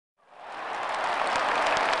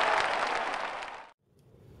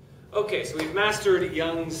Okay, so we've mastered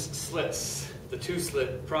Young's slits, the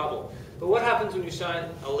two-slit problem. But what happens when you shine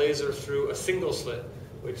a laser through a single slit,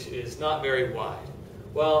 which is not very wide?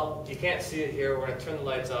 Well, you can't see it here. We're going to turn the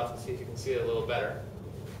lights off and see if you can see it a little better.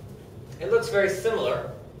 It looks very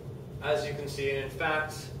similar, as you can see, and in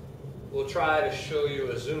fact, we'll try to show you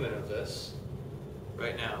a zoom-in of this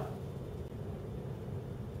right now.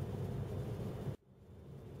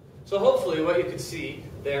 So hopefully what you could see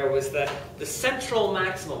there was that the central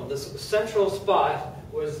maximum, this central spot,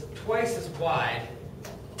 was twice as wide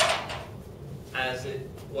as it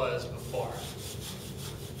was before.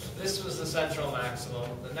 This was the central maximum.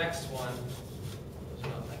 The next one was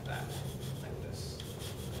not like that, like this,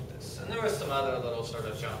 like this. And there was some other little sort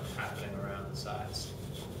of junk happening around the sides.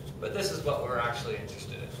 But this is what we're actually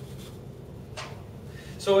interested in.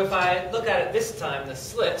 So if I look at it this time, the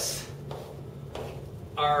slits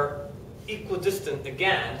are equidistant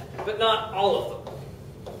again, but not all of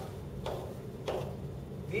them.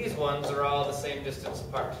 These ones are all the same distance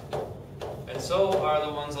apart. And so are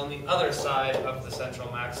the ones on the other side of the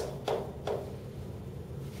central maximum.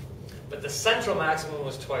 But the central maximum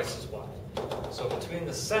was twice as wide. So between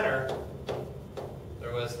the center,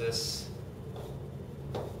 there was this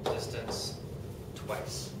distance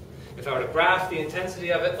twice. If I were to graph the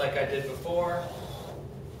intensity of it like I did before,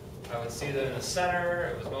 I would see that in the center,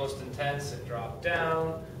 it was most intense. It dropped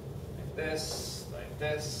down like this, like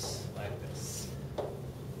this, like this.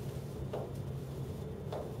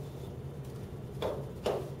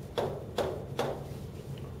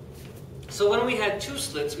 So when we had two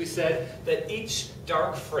slits, we said that each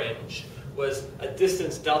dark fringe was a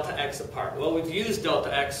distance delta x apart. Well, we've used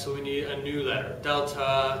delta x, so we need a new letter,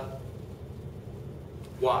 delta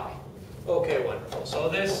y. Okay, wonderful. So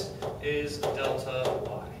this is delta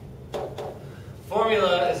y.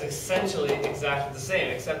 Formula is essentially exactly the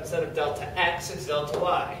same, except instead of delta x, it's delta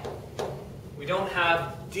y. We don't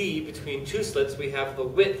have d between two slits, we have the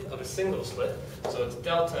width of a single slit, so it's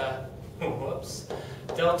delta, whoops,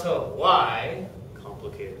 delta y,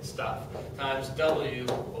 complicated stuff, times w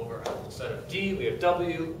over l. Instead of d, we have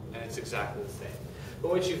w, and it's exactly the same.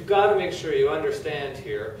 But what you've got to make sure you understand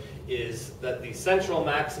here is that the central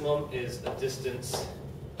maximum is a distance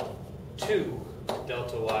 2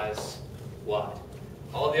 delta y's wide.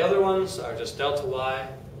 All the other ones are just delta y,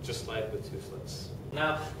 just like with two slits.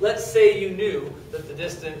 Now, let's say you knew that the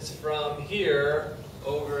distance from here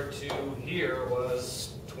over to here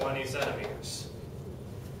was 20 centimeters.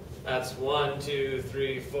 That's 1, 2,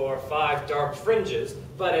 3, 4, 5 dark fringes,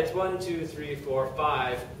 but it's 1, 2, 3, 4,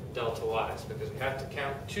 5 delta y's because we have to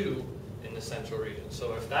count 2 in the central region.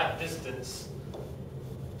 So if that distance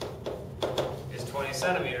is 20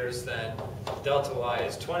 centimeters, then delta y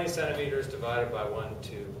is 20 centimeters divided by 1,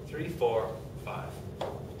 2, 3, 4, 5.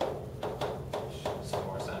 Some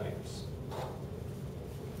more centimeters.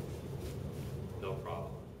 No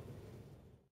problem.